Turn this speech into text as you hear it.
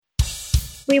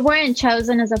We weren't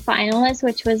chosen as a finalist,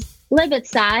 which was a little bit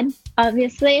sad,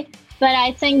 obviously. But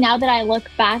I think now that I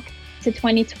look back to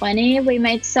 2020, we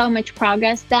made so much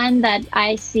progress then that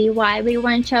I see why we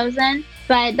weren't chosen.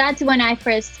 But that's when I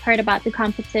first heard about the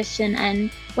competition. And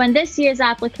when this year's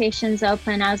applications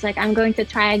open, I was like, I'm going to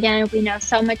try again. We know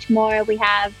so much more. We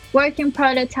have working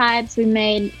prototypes. We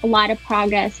made a lot of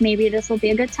progress. Maybe this will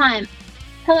be a good time.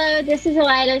 Hello, this is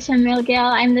Elida Shamil-Gill.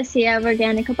 I'm the CEO of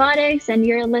Organic Robotics, and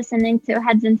you're listening to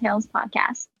Heads and Tails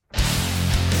podcast.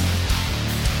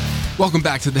 Welcome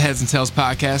back to the Heads and Tails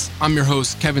podcast. I'm your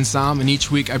host, Kevin Sam, and each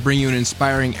week I bring you an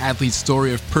inspiring athlete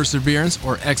story of perseverance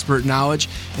or expert knowledge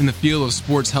in the field of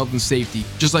sports health and safety.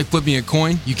 Just like flipping a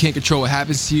coin, you can't control what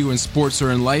happens to you in sports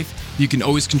or in life. You can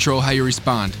always control how you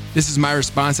respond. This is my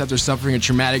response after suffering a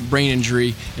traumatic brain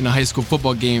injury in a high school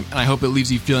football game, and I hope it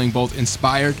leaves you feeling both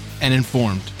inspired and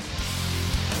informed.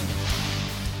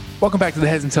 Welcome back to the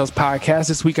Heads and Tails podcast.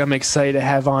 This week, I'm excited to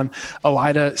have on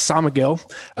Elida Shamil-Gill,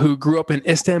 who grew up in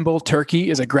Istanbul, Turkey,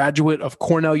 is a graduate of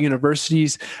Cornell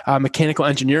University's mechanical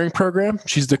engineering program.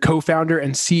 She's the co-founder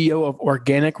and CEO of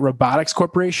Organic Robotics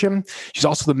Corporation. She's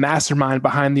also the mastermind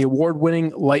behind the award-winning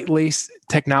Light Lace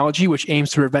technology, which aims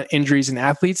to prevent injuries in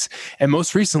athletes. And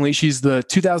most recently, she's the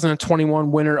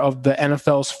 2021 winner of the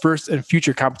NFL's First and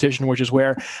Future competition, which is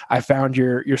where I found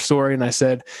your story. And I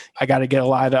said, I got to get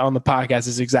Elida on the podcast. This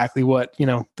is exactly what,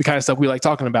 the kind of stuff we like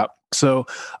talking about. So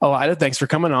Elida, thanks for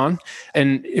coming on.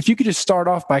 And if you could just start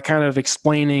off by kind of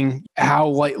explaining how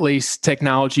Light Lace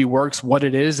technology works, what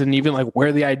it is, and even like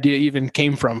where the idea even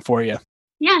came from for you.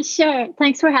 Yeah, sure.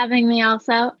 Thanks for having me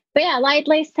also. But yeah, Light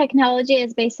Lace technology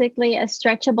is basically a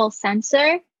stretchable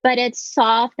sensor, but it's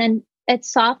soft and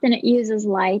it uses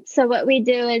light. So what we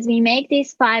do is we make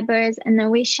these fibers and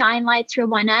then we shine light through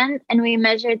one end and we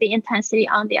measure the intensity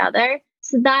on the other.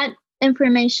 So that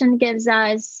information gives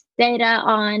us data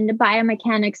on the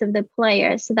biomechanics of the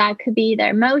player. So that could be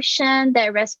their motion,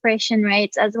 their respiration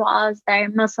rates, as well as their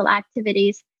muscle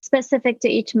activities specific to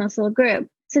each muscle group.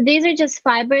 So these are just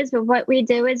fibers, but what we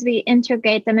do is we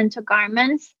integrate them into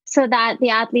garments so that the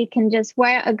athlete can just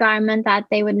wear a garment that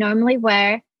they would normally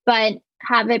wear, but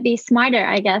have it be smarter,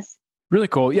 I guess. Really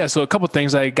cool. Yeah. So a couple of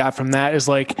things I got from that is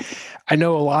like, I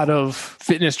know a lot of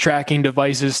fitness tracking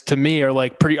devices to me are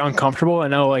like pretty uncomfortable. I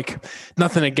know like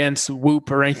nothing against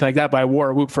Whoop or anything like that, but I wore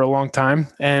a Whoop for a long time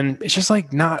and it's just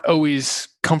like not always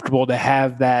comfortable to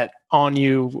have that on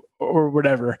you or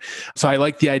whatever. So I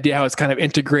like the idea how it's kind of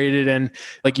integrated. And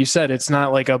like you said, it's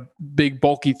not like a big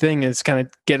bulky thing. It's kind of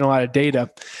getting a lot of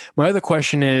data. My other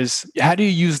question is, how do you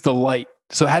use the light?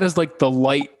 So how does like the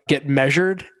light get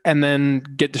measured and then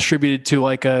get distributed to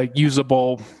like a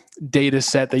usable data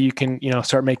set that you can,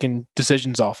 start making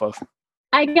decisions off of?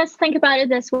 I guess think about it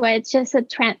this way. It's just a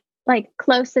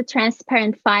close to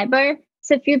transparent fiber.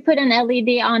 So if you put an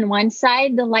LED on one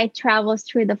side, the light travels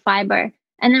through the fiber.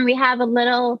 And then we have a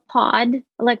little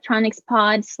electronics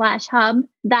pod / hub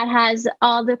that has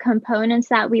all the components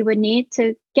that we would need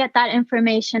to get that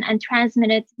information and transmit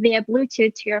it via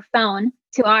Bluetooth to your phone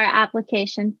to our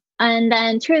application. And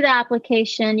then through the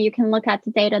application, you can look at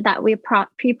the data that we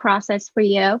pre-process for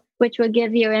you, which will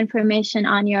give you information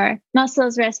on your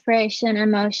muscles, respiration,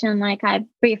 and motion, like I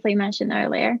briefly mentioned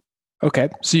earlier. Okay.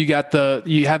 So you have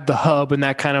the hub and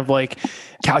that kind of like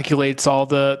calculates all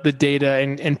the data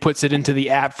and puts it into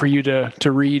the app for you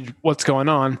to read what's going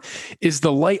on. Is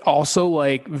the light also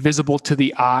like visible to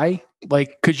the eye?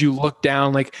 Like, could you look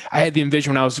down? Like I had the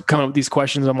envision when I was coming up with these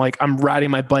questions. I'm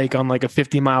riding my bike on like a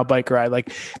 50-mile bike ride.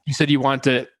 Like you said, you want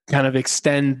to kind of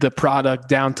extend the product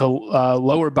down to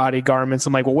lower body garments.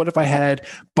 I'm like, well, what if I had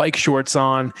bike shorts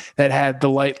on that had the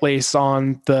Light Lace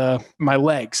on my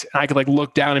legs? And I could like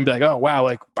look down and be like, oh, wow,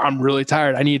 like I'm really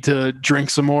tired. I need to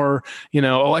drink some more,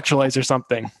 electrolytes or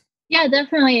something. Yeah,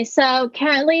 definitely. So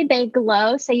currently they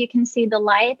glow, so you can see the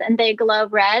light and they glow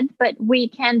red, but we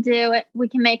can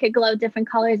make it glow different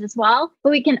colors as well. But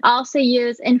we can also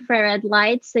use infrared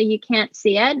light so you can't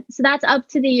see it. So that's up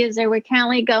to the user. We're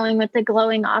currently going with the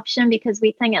glowing option because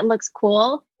we think it looks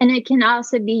cool. And it can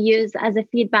also be used as a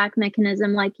feedback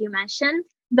mechanism like you mentioned.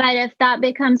 But if that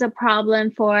becomes a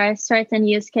problem for certain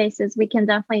use cases, we can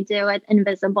definitely do it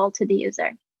invisible to the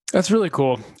user. That's really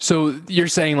cool. So you're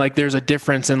saying like there's a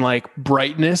difference in like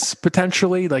brightness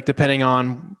potentially, like depending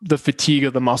on the fatigue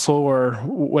of the muscle or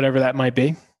whatever that might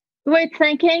be? We're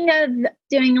thinking of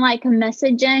doing like a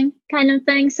messaging kind of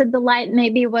thing. So the light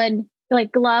maybe would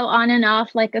like glow on and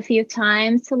off like a few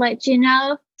times to let you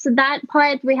know. So that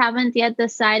part we haven't yet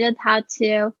decided how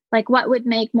to, like what would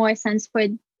make more sense for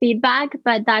feedback,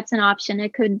 but that's an option.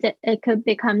 It could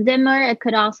become dimmer. It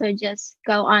could also just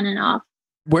go on and off.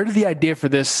 Where did the idea for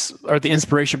this or the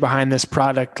inspiration behind this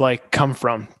product like come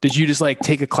from? Did you just like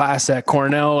take a class at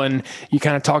Cornell and you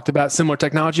kind of talked about similar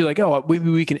technology, like, oh, maybe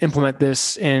we can implement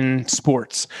this in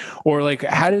sports? Or like,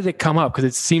 how did it come up? Because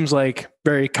it seems like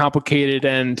very complicated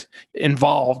and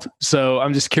involved. So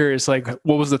I'm just curious, like,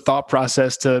 what was the thought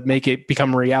process to make it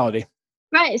become a reality?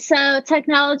 Right. So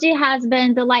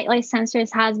the light lace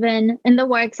sensors has been in the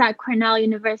works at Cornell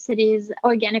University's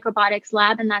organic robotics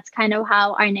lab. And that's kind of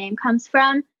how our name comes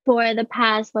from for the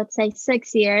past, let's say,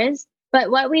 6 years.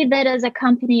 But what we did as a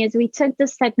company is we took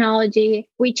this technology,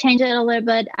 we changed it a little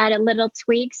bit, added little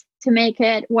tweaks to make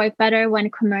it work better when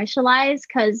commercialized,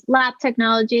 because lab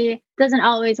technology doesn't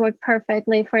always work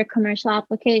perfectly for a commercial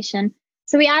application.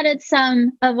 So we added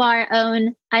some of our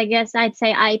own, I guess I'd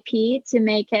say IP to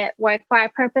make it work for our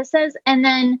purposes. And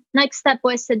then next step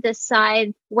was to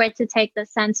decide where to take the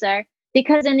sensor,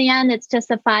 because in the end, it's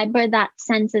just a fiber that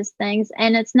senses things.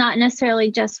 And it's not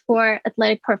necessarily just for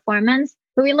athletic performance,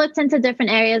 but we looked into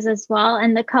different areas as well.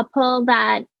 And the couple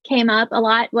that came up a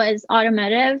lot was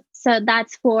automotive. So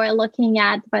that's for looking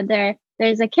at whether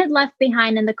there's a kid left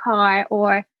behind in the car,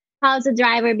 or how's the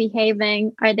driver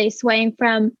behaving? Are they swaying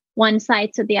from one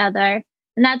side to the other?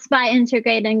 And that's by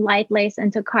integrating light lace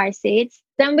into car seats.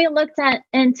 Then we looked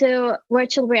into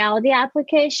virtual reality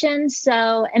applications.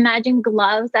 So imagine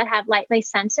gloves that have light lace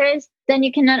sensors. Then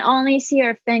you can not only see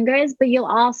your fingers, but you'll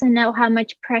also know how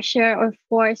much pressure or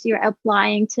force you're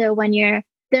applying to when you're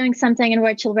doing something in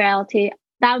virtual reality.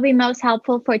 That would be most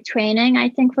helpful for training, I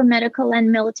think, for medical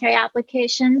and military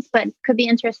applications, but could be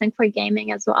interesting for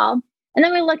gaming as well. And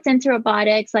then we looked into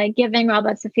robotics, like giving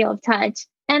robots a feel of touch.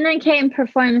 And then came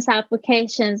performance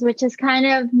applications, which is kind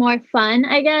of more fun,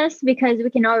 I guess, because we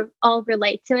can all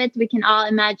relate to it. We can all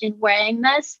imagine wearing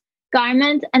this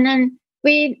garment. And then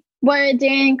we were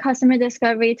doing customer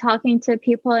discovery, talking to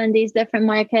people in these different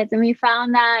markets. And we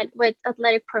found that with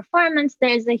athletic performance,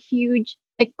 there's a huge,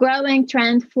 growing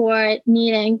trend for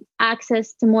needing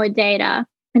access to more data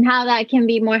and how that can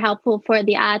be more helpful for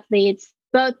the athletes,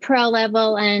 both pro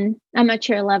level and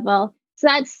amateur level. So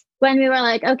that's when we were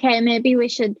like, okay, maybe we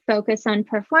should focus on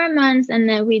performance. And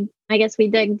then we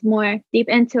dig more deep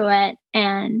into it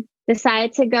and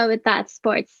decided to go with that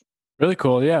sports. Really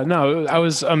cool. Yeah, no, I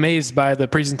was amazed by the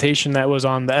presentation that was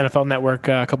on the NFL Network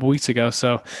a couple of weeks ago.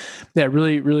 So yeah,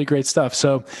 really, really great stuff.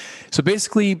 So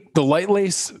basically the light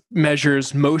lace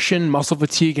measures motion, muscle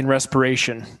fatigue, and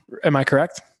respiration. Am I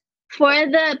correct? For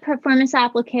the performance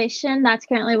application, that's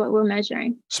currently what we're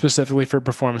measuring. Specifically for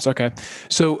performance. Okay.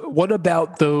 So what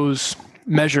about those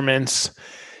measurements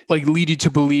like lead you to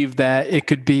believe that it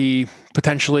could be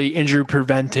potentially injury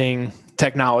preventing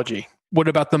technology? What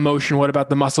about the motion? What about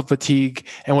the muscle fatigue?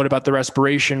 And what about the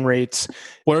respiration rates?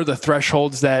 What are the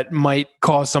thresholds that might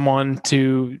cause someone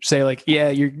to say like, yeah,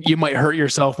 you might hurt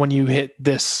yourself when you hit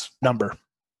this number?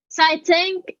 So I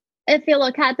think if you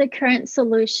look at the current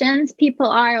solutions, people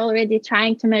are already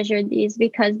trying to measure these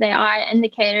because they are an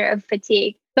indicator of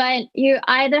fatigue. But you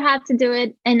either have to do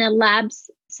it in a labs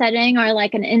setting or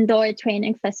like an indoor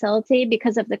training facility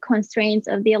because of the constraints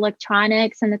of the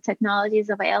electronics and the technologies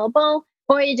available,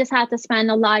 or you just have to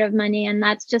spend a lot of money, and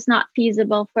that's just not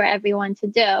feasible for everyone to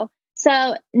do.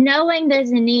 So knowing there's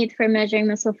a need for measuring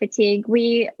muscle fatigue,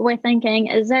 we were thinking,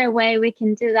 is there a way we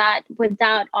can do that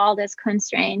without all these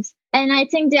constraints? And I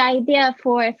think the idea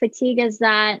for fatigue is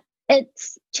that it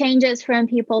changes from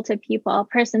people to people,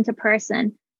 person to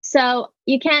person. So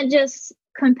you can't just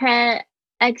compare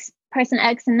person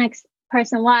X and next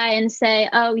person Y and say,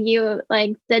 oh, you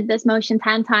like did this motion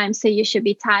 10 times, so you should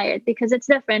be tired, because it's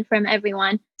different from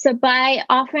everyone. So by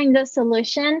offering this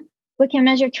solution, we can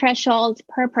measure thresholds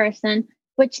per person,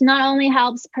 which not only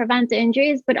helps prevent the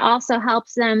injuries, but also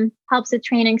helps the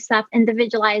training staff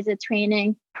individualize the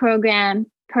training program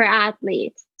per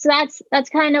athlete. So that's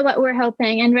kind of what we're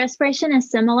hoping. And respiration is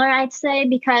similar, I'd say,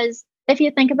 because if you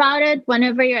think about it,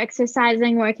 whenever you're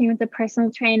exercising, working with a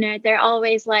personal trainer, they're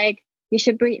always like, you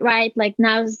should breathe right, like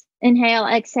now's inhale,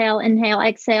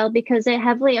 exhale, because it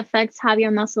heavily affects how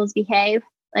your muscles behave.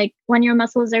 Like when your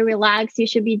muscles are relaxed, you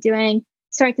should be doing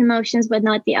certain motions, but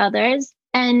not the others.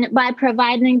 And by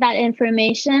providing that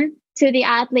information to the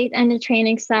athlete and the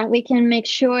training staff, we can make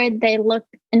sure they look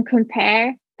and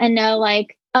compare and know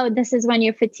like, oh, this is when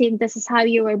you're fatigued. This is how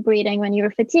you were breathing when you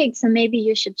were fatigued. So maybe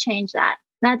you should change that.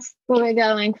 That's what we're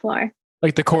going for.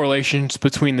 Like the correlations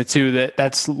between the two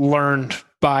that's learned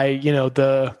by,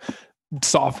 the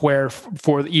software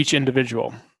for each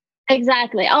individual.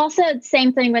 Exactly. Also,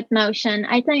 same thing with motion.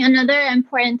 I think another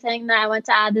important thing that I want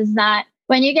to add is that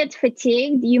when you get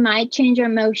fatigued, you might change your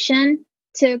motion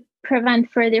to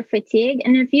prevent further fatigue.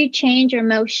 And if you change your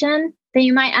motion, then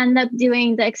you might end up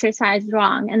doing the exercise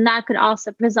wrong. And that could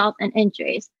also result in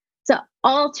injuries. So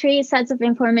all three sets of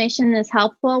information is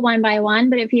helpful one by one.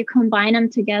 But if you combine them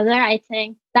together, I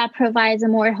think that provides a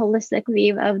more holistic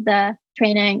view of the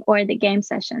training or the game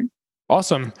session.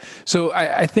 Awesome. So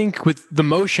I think with the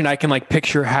motion, I can like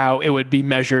picture how it would be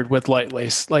measured with light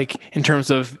lace, like in terms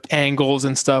of angles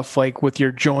and stuff, like with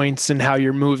your joints and how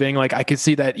you're moving. Like I could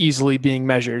see that easily being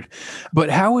measured. But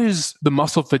how is the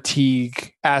muscle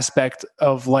fatigue aspect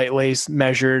of light lace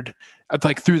measured,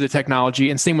 like through the technology?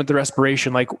 And same with the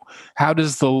respiration. Like how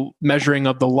does the measuring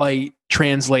of the light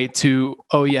translate to,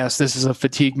 oh yes, this is a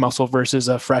fatigue muscle versus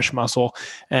a fresh muscle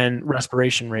and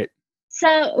respiration rate?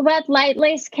 So what light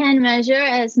lace can measure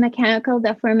is mechanical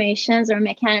deformations or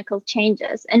mechanical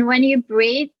changes. And when you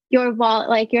breathe, your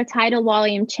your tidal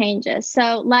volume changes.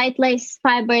 So light lace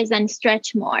fibers then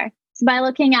stretch more. So by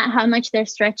looking at how much they're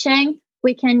stretching,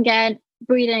 we can get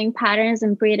breathing patterns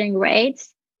and breathing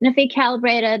rates. And if we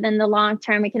calibrate it in the long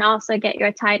term, we can also get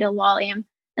your tidal volume.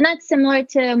 And that's similar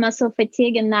to muscle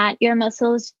fatigue in that your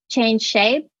muscles change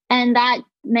shape, and that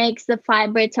makes the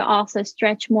fiber to also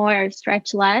stretch more or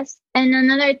stretch less. And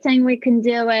another thing we can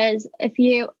do is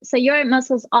your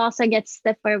muscles also get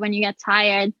stiffer when you get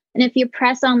tired. And if you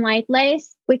press on light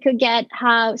lace, we could get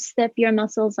how stiff your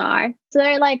muscles are. So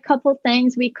there are like a couple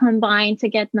things we combine to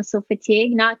get muscle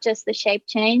fatigue, not just the shape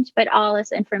change, but all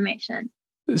this information.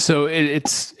 So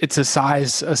it's a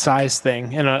size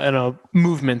thing and a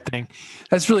movement thing.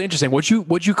 That's really interesting. Would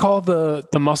you call the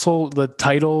muscle the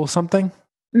tidal something?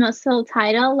 Muscle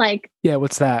tidal, yeah,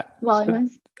 what's that?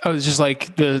 Volume. Oh, it's just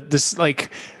like this like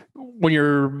when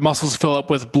your muscles fill up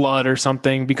with blood or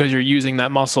something because you're using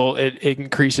that muscle, it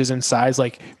increases in size.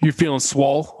 Like you're feeling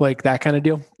swole, like that kind of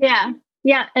deal.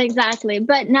 Yeah, exactly.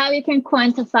 But now you can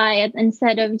quantify it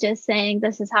instead of just saying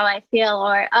this is how I feel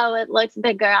or oh, it looks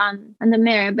bigger on the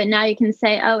mirror. But now you can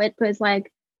say, oh, it was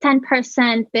like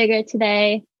 10% bigger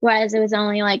today, whereas it was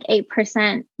only like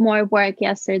 8% more work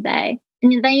yesterday.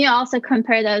 And then you also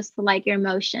compare those to like your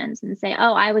motions and say,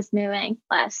 oh, I was moving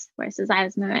less versus I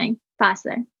was moving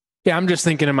faster. Yeah, I'm just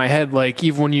thinking in my head, like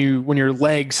even when your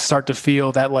legs start to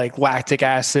feel that like lactic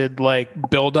acid like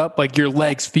buildup, like your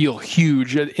legs feel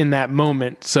huge in that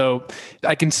moment. So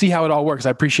I can see how it all works.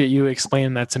 I appreciate you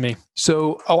explaining that to me.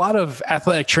 So a lot of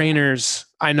athletic trainers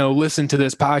I know listen to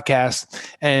this podcast,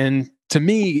 and to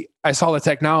me, I saw the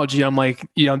technology. I'm like,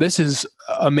 this is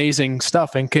amazing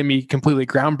stuff and can be completely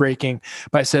groundbreaking.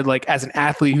 But I said, like, as an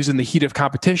athlete who's in the heat of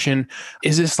competition,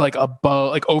 is this like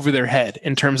over their head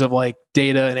in terms of like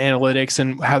data and analytics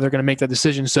and how they're going to make that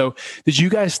decision? So did you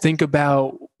guys think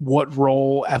about what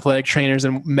role athletic trainers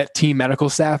and team medical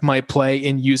staff might play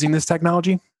in using this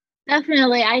technology?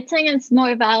 Definitely. I think it's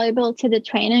more valuable to the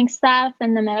training staff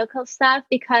and the medical staff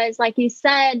because, like you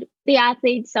said, the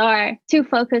athletes are too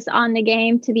focused on the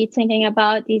game to be thinking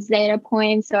about these data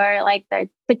points or like their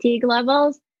fatigue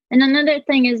levels. And another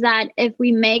thing is that if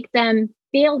we make them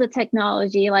feel the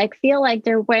technology, like feel like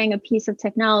they're wearing a piece of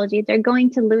technology, they're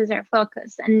going to lose their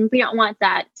focus. And we don't want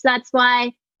that. So that's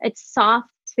why it's soft,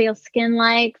 feels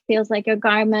skin-like, feels like a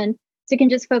garment. So you can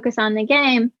just focus on the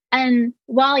game. And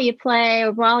while you play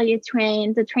or while you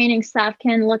train, the training staff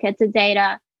can look at the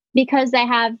data because they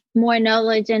have more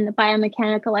knowledge in the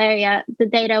biomechanical area. The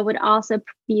data would also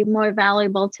be more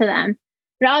valuable to them.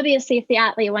 But obviously, if the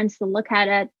athlete wants to look at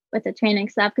it with the training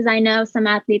staff, because I know some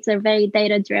athletes are very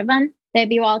data driven, they'd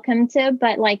be welcome to.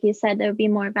 But like you said, they would be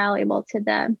more valuable to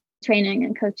the training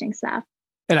and coaching staff.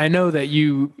 And I know that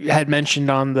you had mentioned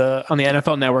on the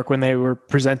NFL Network when they were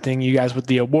presenting you guys with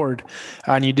the award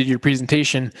and you did your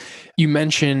presentation, you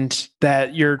mentioned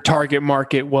that your target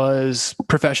market was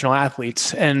professional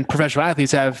athletes, and professional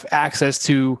athletes have access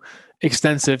to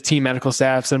extensive team medical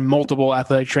staffs and multiple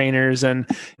athletic trainers and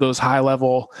those high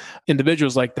level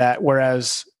individuals like that,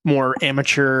 whereas more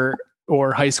amateur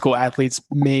or high school athletes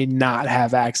may not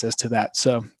have access to that.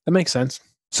 So that makes sense.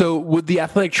 So would the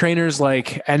athletic trainers,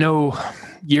 like I know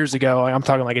years ago, I'm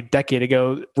talking like a decade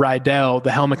ago, Rydell,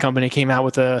 the helmet company, came out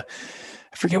with I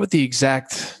forget what the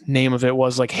exact name of it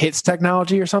was, like HITS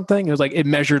technology or something. It was like, it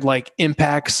measured like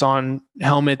impacts on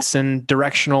helmets and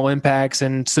directional impacts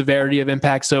and severity of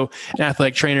impact. So an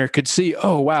athletic trainer could see,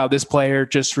 oh, wow, this player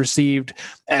just received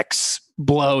X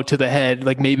blow to the head.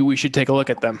 Like maybe we should take a look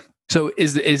at them. So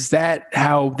is that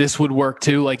how this would work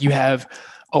too? Like you have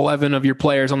 11 of your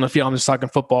players on the field. I'm just talking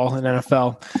football and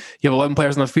NFL. You have 11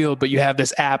 players on the field, but you have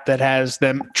this app that has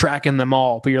them tracking them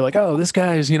all. But you're like, oh, this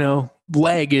guy's,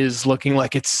 leg is looking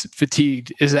like it's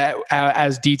fatigued. Is that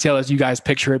as detailed as you guys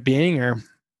picture it being, or?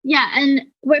 Yeah. And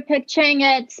we're picturing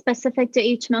it specific to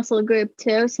each muscle group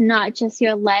too. So not just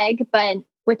your leg, but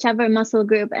whichever muscle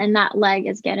group in that leg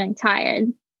is getting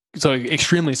tired. So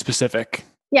extremely specific.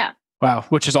 Yeah. Wow.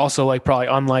 Which is also like probably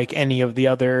unlike any of the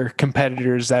other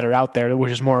competitors that are out there,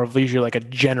 which is more of usually like a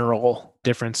general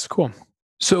difference. Cool.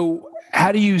 So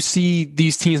how do you see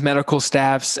these teams, medical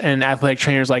staffs and athletic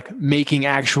trainers like making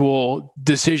actual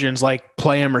decisions like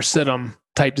play them or sit them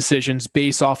type decisions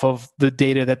based off of the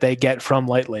data that they get from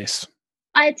LightLace?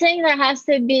 I think there has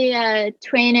to be a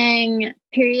training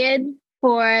period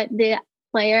for the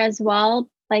player as well.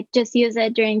 Like just use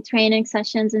it during training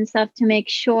sessions and stuff to make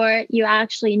sure you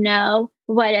actually know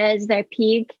what is their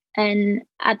peak and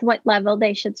at what level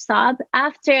they should stop.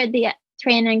 After the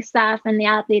training staff and the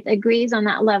athlete agrees on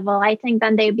that level, I think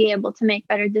then they'd be able to make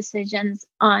better decisions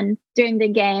on during the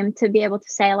game to be able to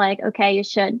say like, okay, you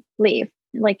should leave.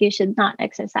 Like you should not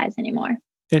exercise anymore.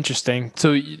 Interesting.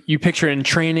 So you picture in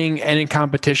training and in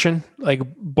competition, like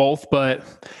both, but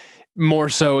more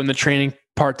so in the training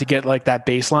part to get like that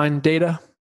baseline data?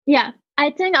 Yeah.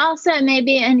 I think also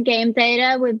maybe in-game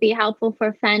data would be helpful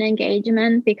for fan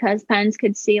engagement because fans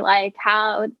could see like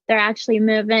how they're actually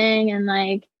moving and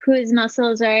like whose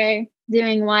muscles are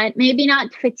doing what. Maybe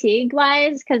not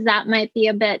fatigue-wise because that might be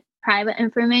a bit private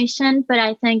information, but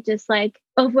I think just like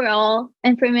overall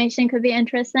information could be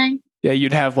interesting. Yeah,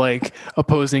 you'd have like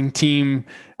opposing team,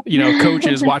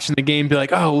 coaches watching the game be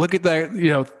like, "Oh, look at that,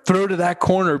 throw to that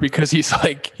corner because he's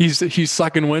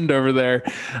sucking wind over there.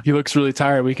 He looks really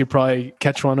tired. We could probably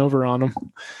catch one over on him."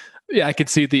 Yeah, I could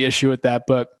see the issue with that,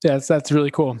 but yeah, that's really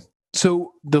cool.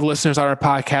 So the listeners on our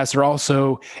podcast are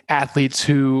also athletes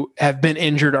who have been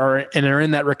injured and are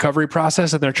in that recovery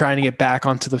process and they're trying to get back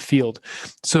onto the field.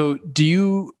 So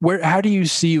how do you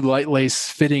see LightLace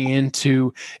fitting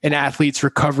into an athlete's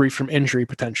recovery from injury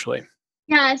potentially?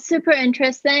 Yeah, it's super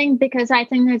interesting because I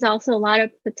think there's also a lot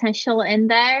of potential in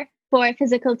there for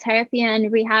physical therapy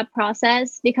and rehab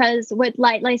process because with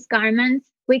LightLace garments,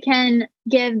 we can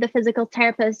give the physical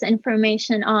therapist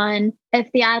information on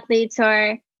if the athletes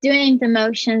are doing the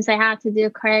motions they have to do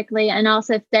correctly, and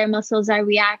also if their muscles are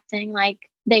reacting like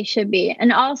they should be.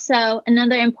 And also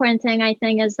another important thing I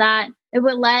think is that it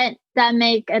will let them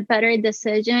make a better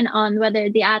decision on whether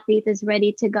the athlete is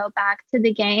ready to go back to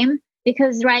the game.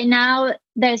 Because right now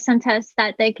there's some tests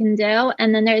that they can do.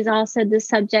 And then there's also the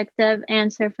subjective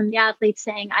answer from the athlete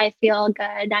saying, I feel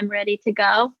good, I'm ready to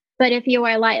go. But if you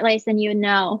are LightLace, then you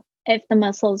know if the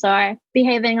muscles are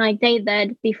behaving like they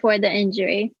did before the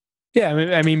injury. Yeah,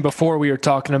 I mean, before we were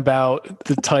talking about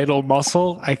the tidal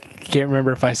muscle. I can't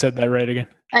remember if I said that right again.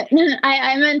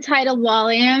 I meant tidal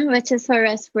volume, which is for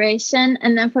respiration.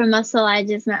 And then for muscle, I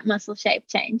just meant muscle shape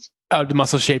change. Oh, the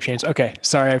muscle shape change. Okay.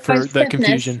 Sorry for the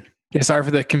confusion. Yeah, sorry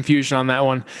for the confusion on that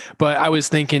one. But I was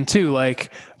thinking too,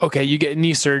 like, okay, you get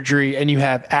knee surgery and you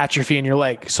have atrophy in your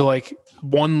leg. So like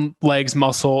one leg's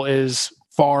muscle is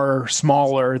far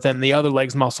smaller than the other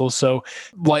leg's muscle. So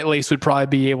LightLace would probably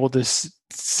be able to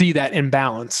see that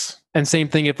imbalance. And same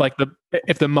thing if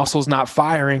the muscle's not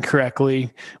firing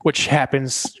correctly, which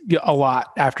happens a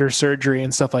lot after surgery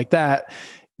and stuff like that,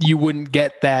 you wouldn't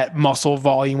get that muscle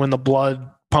volume when the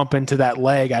blood pump into that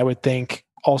leg, I would think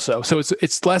also. So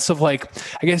it's less of like,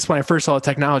 I guess when I first saw the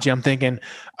technology, I'm thinking,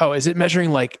 oh, is it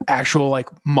measuring like actual like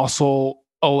muscle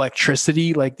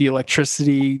electricity, like the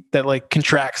electricity that like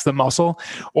contracts the muscle,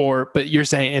 but you're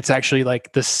saying it's actually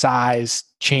like the size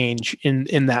change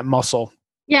in that muscle.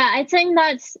 Yeah, I think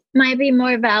that's might be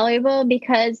more valuable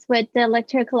because with the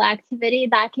electrical activity,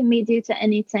 that can be due to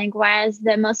anything, whereas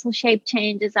the muscle shape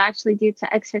change is actually due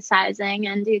to exercising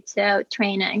and due to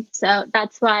training. So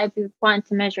that's why we want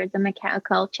to measure the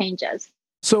mechanical changes.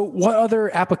 So what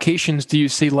other applications do you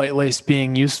see LightLace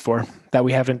being used for that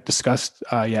we haven't discussed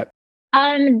yet?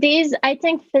 I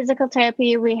think physical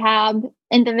therapy, rehab,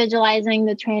 individualizing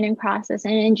the training process,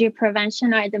 and injury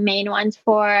prevention are the main ones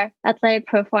for athletic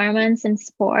performance in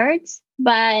sports.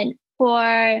 But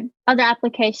for other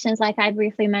applications, like I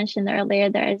briefly mentioned earlier,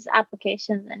 there's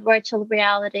applications in virtual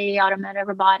reality, automated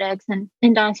robotics, and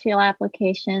industrial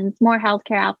applications, more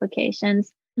healthcare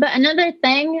applications. But another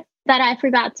thing that I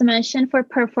forgot to mention for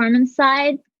performance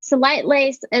side, so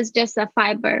LightLace is just a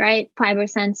fiber, right? Fiber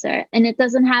sensor. And it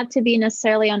doesn't have to be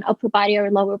necessarily on upper body or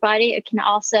lower body. It can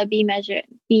also be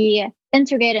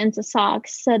integrated into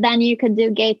socks. So then you could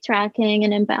do gait tracking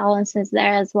and imbalances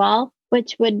there as well,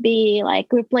 which would be like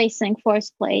replacing force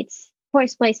plates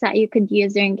that you could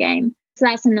use during game. So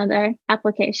that's another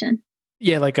application.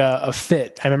 Yeah, like a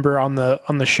fit. I remember on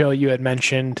the show you had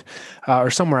mentioned, or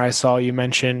somewhere I saw you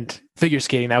mentioned figure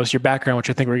skating. That was your background, which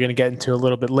I think we're going to get into a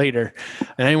little bit later.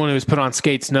 And anyone who's put on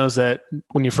skates knows that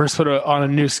when you first put on a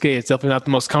new skate, it's definitely not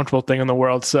the most comfortable thing in the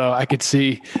world. So I could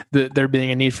see there being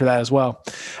a need for that as well.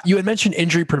 You had mentioned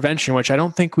injury prevention, which I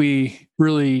don't think we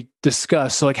really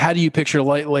discussed. So like, how do you picture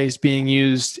light lace being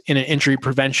used in an injury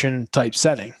prevention type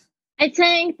setting? I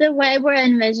think the way we're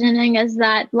envisioning is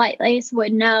that Light Lace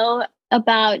would know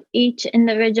about each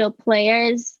individual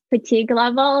player's fatigue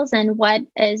levels and what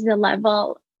is the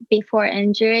level before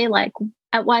injury, like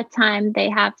at what time they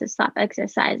have to stop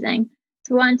exercising.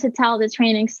 So we want to tell the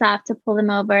training staff to pull them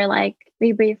over, like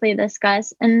we briefly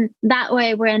discussed. And that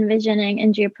way we're envisioning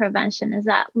injury prevention, is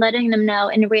that letting them know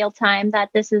in real time that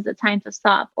this is the time to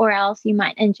stop or else you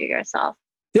might injure yourself.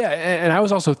 Yeah, and I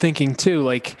was also thinking too,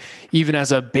 like even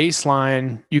as a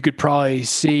baseline, you could probably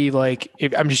see like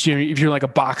if you're like a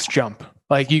box jump,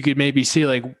 like you could maybe see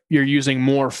like you're using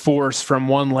more force from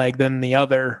one leg than the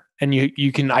other, and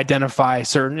you can identify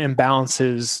certain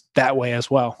imbalances that way as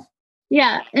well.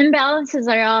 Yeah, imbalances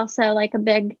are also like a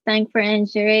big thing for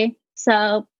injury.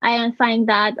 So identifying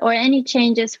that or any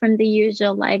changes from the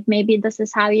usual, like maybe this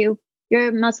is how your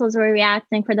muscles were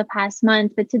reacting for the past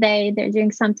month, but today they're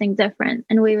doing something different.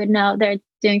 And we would know they're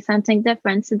doing something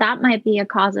different. So that might be a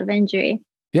cause of injury.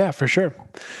 Yeah, for sure.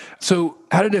 So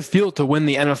how did it feel to win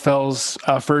the NFL's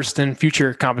first and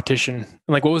future competition?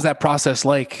 Like, what was that process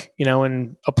like,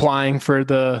 and applying for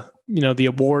the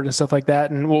award and stuff like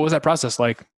that? And what was that process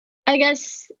like? I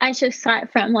guess I should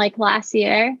start from like last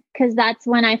year, because that's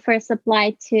when I first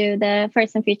applied to the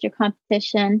first and future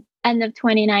competition, end of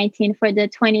 2019 for the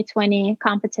 2020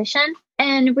 competition.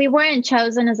 And we weren't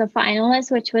chosen as a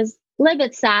finalist, which was a little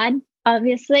bit sad,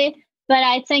 obviously. But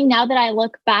I think now that I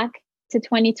look back to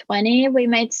 2020, we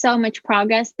made so much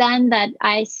progress then that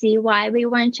I see why we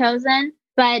weren't chosen.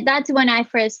 But that's when I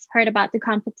first heard about the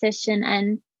competition.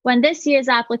 And when this year's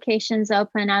applications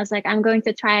open, I was like, I'm going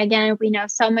to try again. We know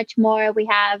so much more. We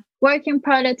have working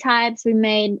prototypes. We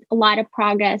made a lot of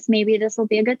progress. Maybe this will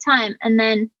be a good time. And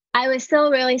then I was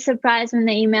still really surprised when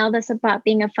they emailed us about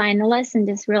being a finalist and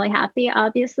just really happy,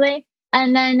 obviously.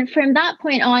 And then from that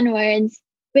point onwards,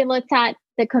 we looked at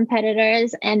the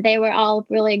competitors and they were all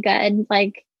really good,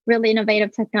 like really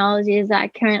innovative technologies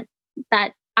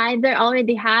that either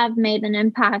already have made an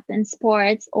impact in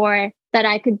sports or that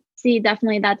I could see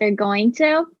definitely that they're going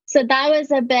to. So that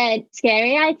was a bit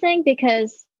scary, I think,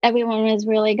 because everyone was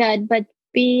really good. But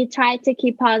we tried to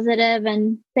keep positive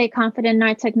and stay confident in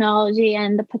our technology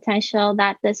and the potential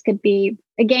that this could be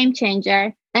a game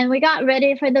changer. And we got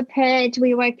ready for the pitch.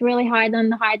 We worked really hard on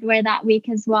the hardware that week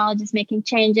as well, just making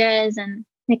changes and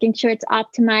making sure it's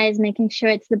optimized, making sure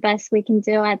it's the best we can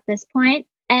do at this point.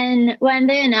 And when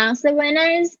they announced the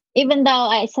winners, even though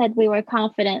I said we were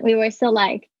confident, we were still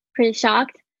like pretty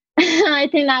shocked. I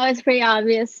think that was pretty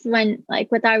obvious when,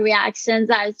 like, with our reactions,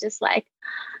 I was just like,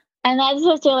 and that's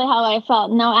just really how I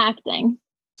felt, no acting.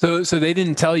 So they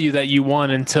didn't tell you that you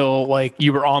won until like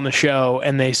you were on the show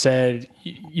and they said,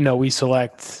 we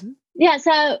select. Yeah,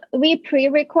 so we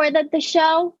pre-recorded the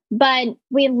show, but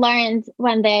we learned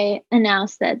when they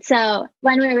announced it. So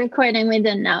when we were recording, we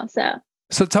didn't know.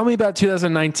 So tell me about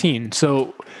 2019.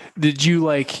 So did you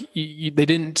they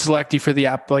didn't select you for the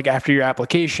app, like after your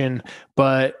application,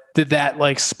 but did that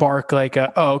like spark like,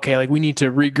 okay, like we need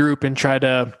to regroup and try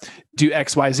to do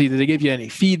X, Y, Z? Did they give you any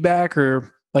feedback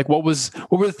or like what were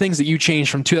the things that you changed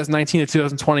from 2019 to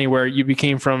 2020 where you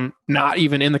became from not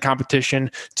even in the competition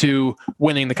to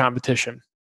winning the competition?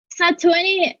 So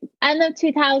end of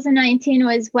 2019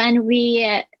 was when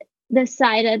we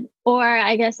decided, or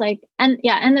I guess end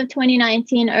of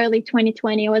 2019, early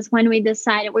 2020 was when we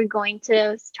decided we're going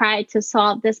to try to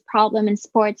solve this problem in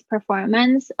sports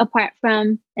performance apart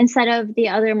from instead of the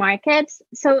other markets.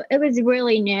 So it was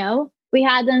really new. We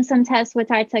had done some tests with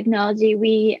our technology.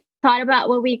 We thought about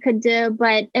what we could do,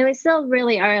 but it was still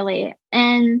really early.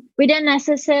 And we didn't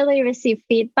necessarily receive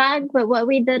feedback, but what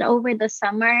we did over the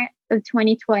summer of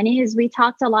 2020 is we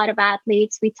talked to a lot of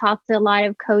athletes. We talked to a lot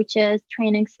of coaches,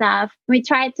 training staff. We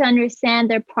tried to understand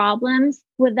their problems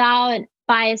without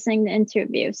biasing the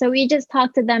interview. So we just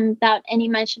talked to them without any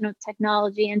mention of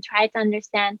technology and tried to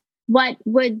understand what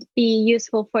would be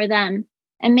useful for them.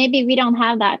 And maybe we don't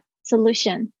have that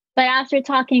solution. But after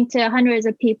talking to hundreds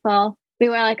of people, we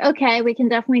were like, okay, we can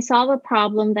definitely solve a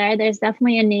problem there. There's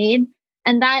definitely a need.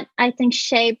 And that, I think,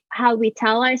 shaped how we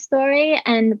tell our story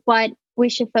and what we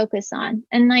should focus on.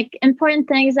 And like important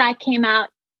things that came out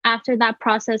after that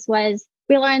process was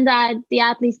We learned that the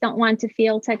athletes don't want to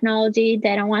feel technology.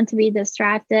 They don't want to be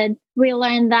distracted. We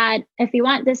learned that if you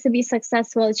want this to be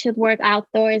successful, it should work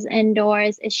outdoors,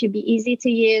 indoors. It should be easy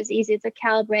to use, easy to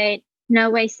calibrate, no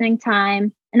wasting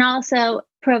time. And also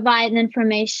provide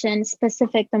information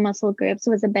specific to muscle groups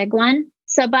was a big one.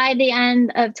 So by the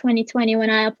end of 2020, when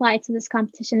I applied to this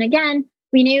competition again,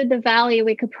 we knew the value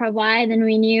we could provide and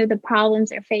we knew the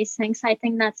problems they're facing. So I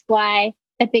think that's why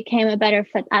it became a better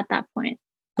fit at that point.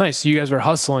 Nice. So you guys were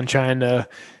hustling, trying to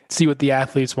see what the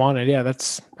athletes wanted. Yeah,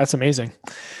 that's amazing.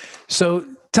 So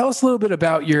tell us a little bit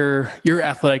about your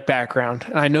athletic background.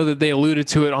 And I know that they alluded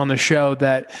to it on the show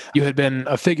that you had been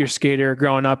a figure skater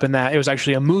growing up, and that it was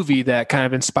actually a movie that kind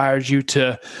of inspired you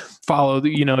to follow,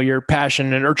 your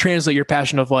passion or translate your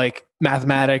passion of like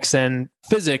mathematics and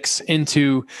physics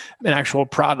into an actual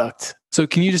product. So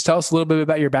can you just tell us a little bit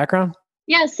about your background?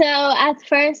 Yeah, so at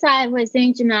first I was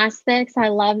doing gymnastics. I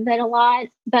loved it a lot.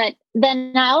 But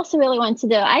then I also really wanted to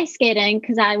do ice skating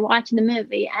because I watched the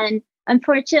movie. And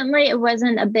unfortunately, it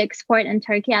wasn't a big sport in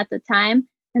Turkey at the time.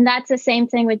 And that's the same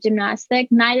thing with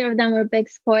gymnastics. Neither of them were big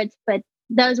sports, but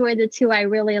those were the two I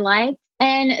really liked.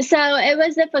 And so it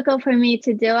was difficult for me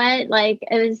to do it. Like,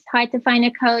 it was hard to find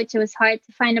a coach. It was hard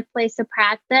to find a place to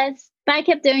practice. But I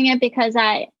kept doing it because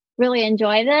I really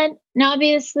enjoyed it. And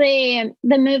obviously,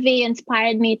 the movie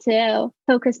inspired me to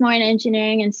focus more on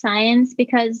engineering and science,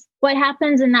 because what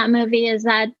happens in that movie is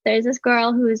that there's this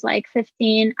girl who's like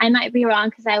 15. I might be wrong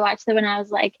because I watched it when I was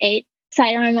like 8, so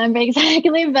I don't remember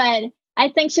exactly, but I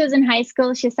think she was in high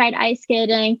school. She started ice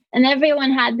skating, and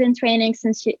everyone had been training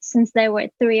since they were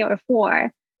 3 or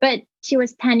 4. But she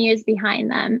was 10 years behind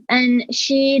them. And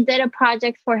she did a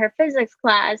project for her physics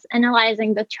class,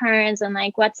 analyzing the turns and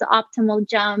like what's the optimal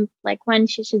jump, like when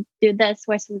she should do this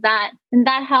versus that. And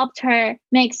that helped her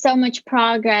make so much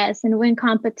progress and win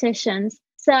competitions.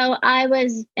 So I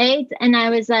was 8 and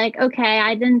I was like, okay,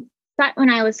 I didn't start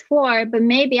when I was 4, but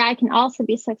maybe I can also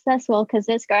be successful because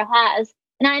this girl has.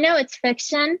 And I know it's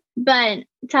fiction, but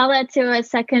tell that to a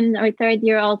 2nd or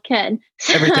 3rd-year-old kid.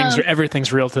 So,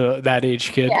 everything's real to that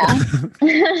age, kid.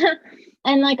 Yeah.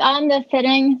 And like on the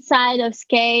fitting side of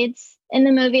skates, in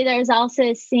the movie, there's also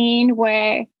a scene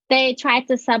where they tried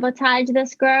to sabotage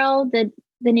this girl, the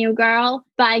new girl,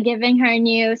 by giving her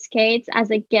new skates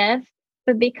as a gift.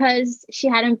 But because she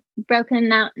hadn't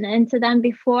broken out into them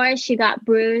before, she got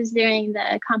bruised during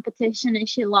the competition and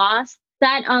she lost.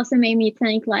 That also made me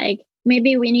think like,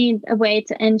 maybe we need a way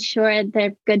to ensure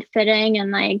they're good fitting and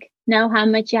like know how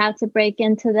much you have to break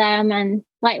into them. And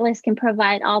Lightless can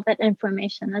provide all that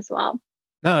information as well.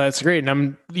 No, that's great. And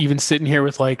I'm even sitting here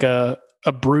with like a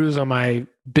bruise on my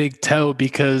big toe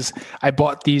because I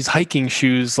bought these hiking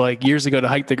shoes like years ago to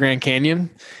hike the Grand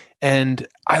Canyon. And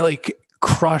I like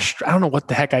crushed, I don't know what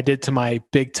the heck I did to my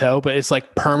big toe, but it's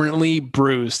like permanently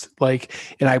bruised. Like,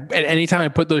 and anytime I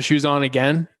put those shoes on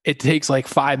again, it takes like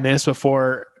 5 minutes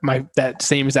before that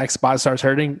same exact spot starts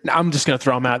hurting. I'm just going to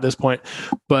throw them out at this point,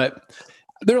 but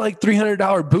they're like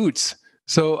 $300 boots.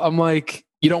 So I'm like,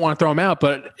 you don't want to throw them out,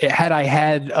 but had I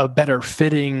had a better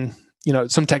fitting,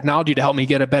 some technology to help me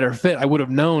get a better fit, I would have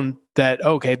known that,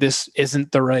 okay, this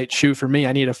isn't the right shoe for me.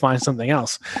 I need to find something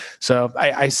else. So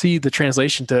I see the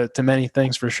translation to many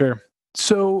things for sure.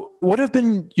 So what have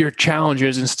been your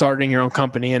challenges in starting your own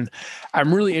company? And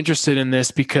I'm really interested in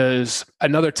this because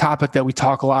another topic that we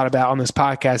talk a lot about on this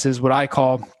podcast is what I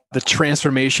call the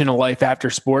transformation of life after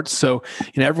sports. So,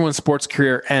 everyone's sports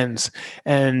career ends.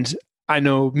 And I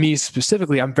know me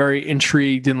specifically, I'm very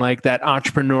intrigued in like that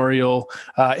entrepreneurial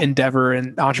endeavor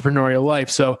and entrepreneurial life.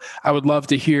 So I would love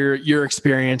to hear your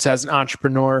experience as an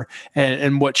entrepreneur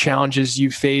and what challenges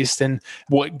you faced and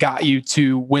what got you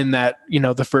to win that,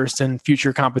 the first and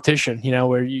future competition,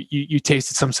 where you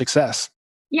tasted some success.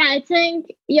 Yeah, I think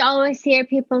you always hear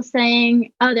people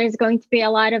saying, oh, there's going to be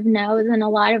a lot of no's and a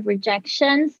lot of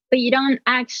rejections, but you don't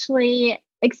actually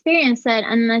experience it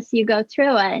unless you go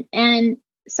through it. And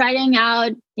starting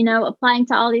out, applying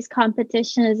to all these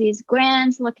competitions, these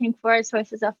grants, looking for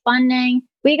sources of funding,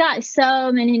 we got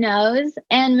so many no's.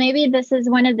 And maybe this is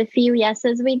one of the few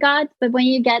yeses we got. But when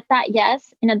you get that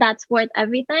yes, that's worth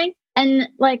everything. And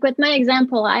like with my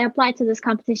example, I applied to this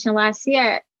competition last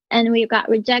year and we got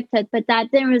rejected, but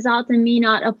that didn't result in me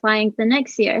not applying the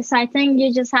next year. So I think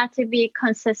you just have to be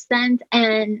consistent.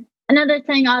 And another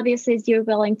thing, obviously, is you're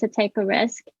willing to take a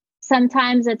risk.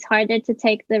 Sometimes it's harder to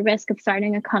take the risk of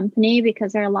starting a company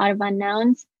because there are a lot of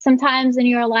unknowns. Sometimes in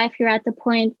your life, you're at the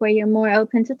point where you're more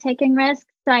open to taking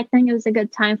risks. So I think it was a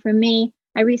good time for me.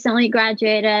 I recently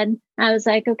graduated. I was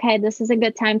like, okay, this is a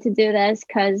good time to do this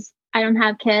because I don't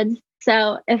have kids.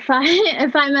 So if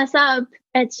I mess up,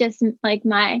 it's just like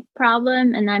my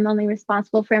problem and I'm only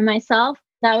responsible for myself.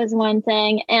 That was one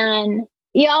thing. And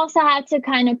you also have to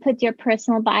kind of put your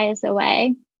personal bias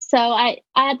away. So I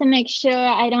had to make sure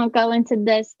I don't go into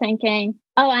this thinking,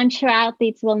 oh, I'm sure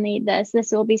athletes will need this.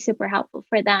 This will be super helpful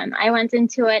for them. I went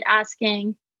into it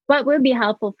asking, what would be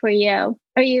helpful for you?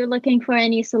 Are you looking for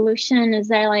any solution? Is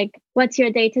there like, what's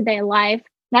your day-to-day life?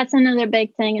 That's another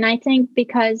big thing. And I think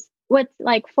because with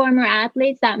like former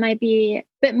athletes, that might be a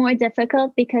bit more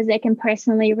difficult because they can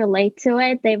personally relate to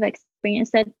it. They've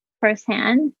experienced it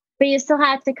firsthand. But you still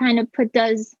have to kind of put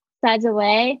those sides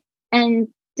away and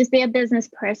just be a business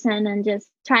person and just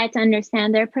try to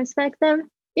understand their perspective.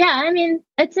 Yeah, I mean,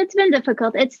 it's been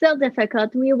difficult. It's still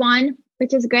difficult. We won,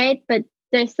 which is great, but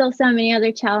there's still so many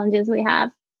other challenges we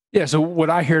have. Yeah. So what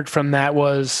I heard from that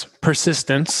was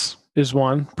persistence is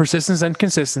one, persistence and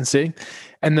consistency.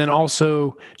 And then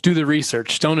also do the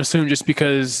research. Don't assume just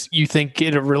because you think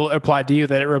it will apply to you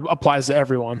that it applies to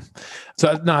everyone.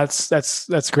 So no,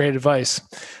 that's great advice.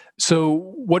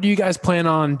 So what do you guys plan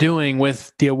on doing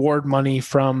with the award money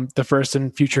from the first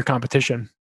and future competition?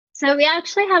 So we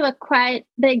actually have a quite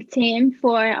big team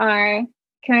for our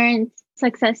current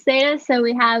success status. So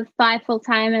we have 5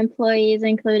 full-time employees,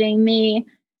 including me.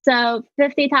 So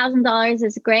 $50,000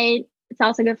 is great. It's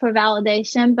also good for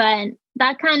validation, but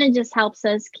that kind of just helps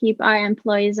us keep our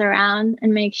employees around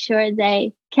and make sure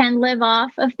they can live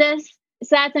off of this.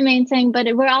 So that's the main thing. But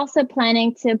we're also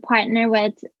planning to partner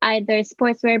with either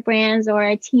sportswear brands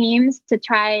or teams to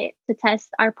try to test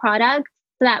our product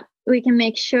so that we can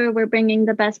make sure we're bringing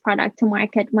the best product to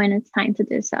market when it's time to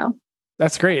do so.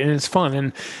 That's great. And it's fun.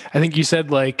 And I think you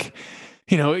said like,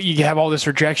 you know, you have all this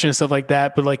rejection and stuff like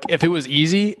that, but like if it was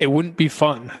easy, it wouldn't be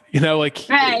fun. You know, like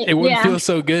right, it wouldn't feel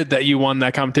so good that you won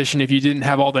that competition if you didn't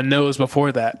have all the no's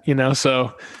before that, you know?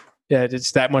 So yeah,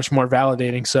 it's that much more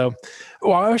validating. So,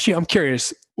 well, actually, I'm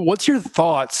curious, what's your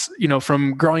thoughts, you know,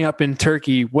 from growing up in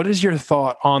Turkey, what is your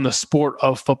thought on the sport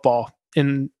of football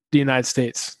in the United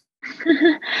States?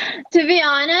 To be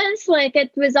honest, like it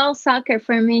was all soccer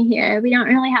for me here. We don't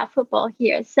really have football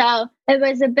here. So it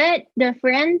was a bit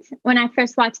different when I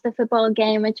first watched the football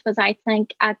game, which was, I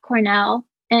think, at Cornell.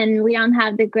 And we don't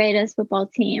have the greatest football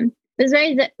team. It was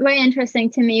very, very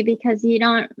interesting to me because you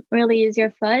don't really use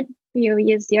your foot. You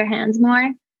use your hands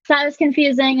more. So that was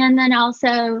confusing. And then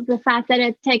also the fact that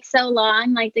it takes so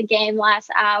long, like the game lasts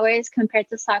hours compared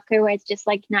to soccer where it's just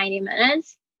like 90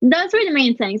 minutes. Those were the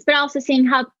main things, but also seeing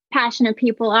how passionate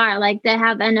people are. Like they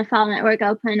have NFL Network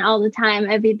open all the time,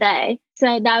 every day.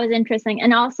 So that was interesting.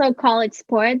 And also college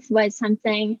sports was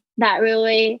something that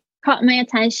really caught my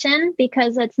attention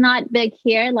because it's not big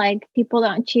here. Like people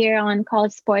don't cheer on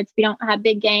college sports. We don't have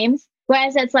big games.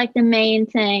 Whereas it's like the main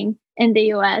thing in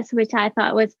the US, which I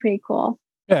thought was pretty cool.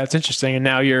 Yeah, it's interesting. And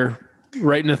now you're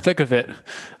right in the thick of it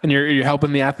and you're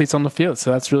helping the athletes on the field.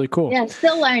 So that's really cool. Yeah,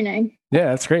 still learning. Yeah,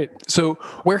 that's great. So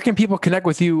where can people connect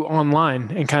with you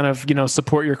online and kind of, you know,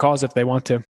 support your cause if they want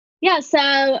to? Yeah,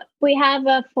 so we have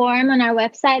a form on our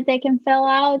website they can fill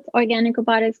out,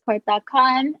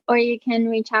 organicroboticscorp.com, or you can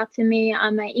reach out to me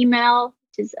on my email,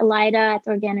 which is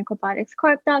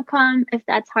elida@organicroboticscorp.com. If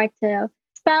that's hard to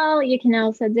spell, you can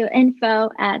also do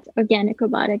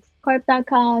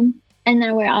info@organicroboticscorp.com. And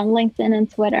then we're on LinkedIn and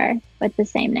Twitter with the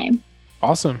same name.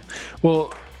 Awesome.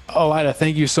 Well, Elida,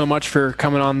 thank you so much for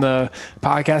coming on the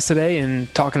podcast today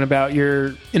and talking about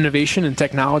your innovation and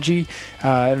technology.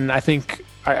 And I think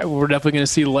we're definitely going to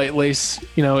see Light Lace,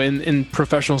 you know, in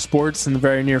professional sports in the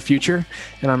very near future.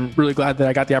 And I'm really glad that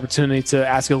I got the opportunity to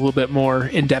ask a little bit more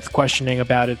in-depth questioning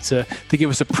about it to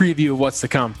give us a preview of what's to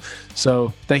come.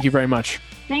 So thank you very much.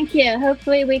 Thank you.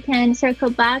 Hopefully we can circle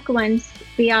back once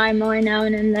we are more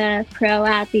known in the pro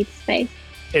athlete space.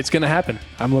 It's going to happen.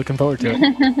 I'm looking forward to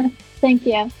it. Thank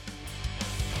you.